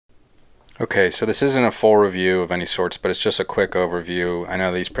Okay, so this isn't a full review of any sorts, but it's just a quick overview. I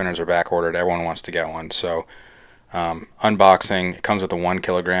know these printers are back ordered, everyone wants to get one, so unboxing. It comes with a 1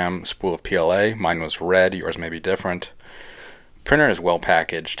 kilogram spool of PLA. Mine was red, yours may be different. Printer is well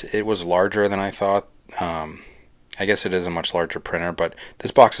packaged. It was larger than I thought. I guess it is a much larger printer, but this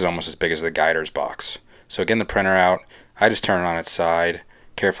box is almost as big as the guider's box. So getting the printer out, I just turn it on its side,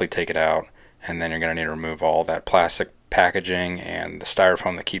 carefully take it out, and then you're going to need to remove all that plastic packaging and the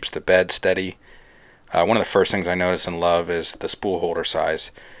styrofoam that keeps the bed steady. One of the first things I notice and love is the spool holder size.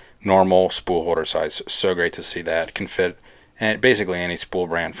 Normal spool holder size. So great to see that. It can fit basically any spool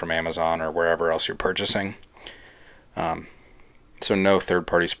brand from Amazon or wherever else you're purchasing. So no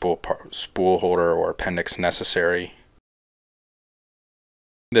third-party spool holder or appendix necessary.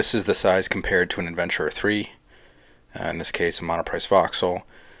 This is the size compared to an Adventurer 3. In this case, a monoprice voxel.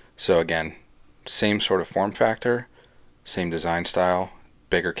 So again, same sort of form factor, same design style,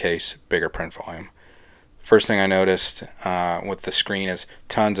 bigger case, bigger print volume. First thing I noticed with the screen is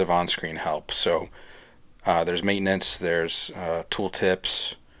tons of on-screen help. So there's maintenance, there's tool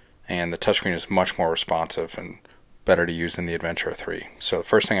tips, and the touchscreen is much more responsive and better to use than the Adventurer 3. So the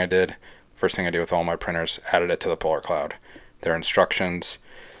first thing I do with all my printers, added it to the Polar Cloud. There are instructions.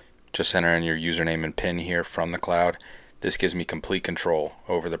 Just enter in your username and PIN here from the cloud. This gives me complete control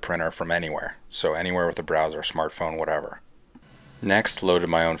over the printer from anywhere. So anywhere with a browser, smartphone, whatever. Next, loaded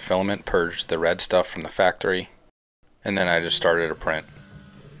my own filament, purged the red stuff from the factory, and then I just started to print.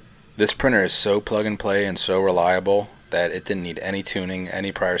 This printer is so plug and play and so reliable that it didn't need any tuning,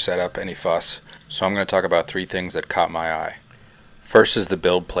 any prior setup, any fuss. So I'm going to talk about 3 things that caught my eye. First is the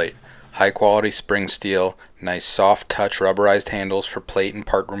build plate. High quality spring steel, nice soft touch rubberized handles for plate and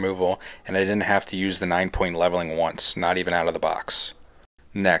part removal, and I didn't have to use the 9-point leveling once, not even out of the box.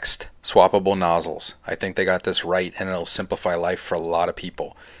 Next, swappable nozzles. I think they got this right and it'll simplify life for a lot of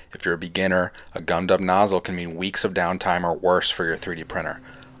people. If you're a beginner, a gummed up nozzle can mean weeks of downtime or worse for your 3D printer.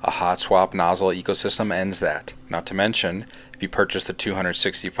 A hot swap nozzle ecosystem ends that. Not to mention, if you purchase the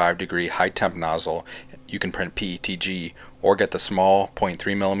 265-degree high temp nozzle, you can print PETG or get the small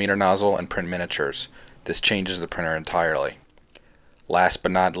 0.3mm nozzle and print miniatures. This changes the printer entirely. Last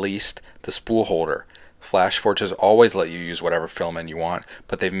but not least, the spool holder. Flashforge has always let you use whatever filament you want,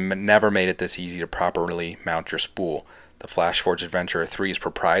 but they've never made it this easy to properly mount your spool. The Flashforge Adventurer 3's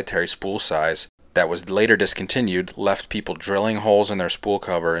proprietary spool size that was later discontinued left people drilling holes in their spool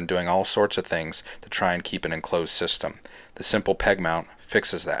cover and doing all sorts of things to try and keep an enclosed system. The simple peg mount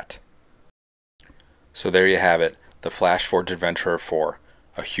fixes that. So there you have it, the Flashforge Adventurer 4.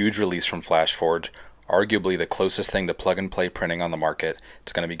 A huge release from Flashforge, arguably the closest thing to plug and play printing on the market.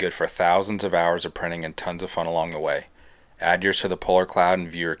 It's going to be good for thousands of hours of printing and tons of fun along the way. Add yours to the Polar Cloud and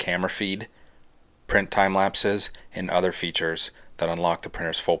view your camera feed, print time lapses, and other features that unlock the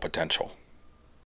printer's full potential.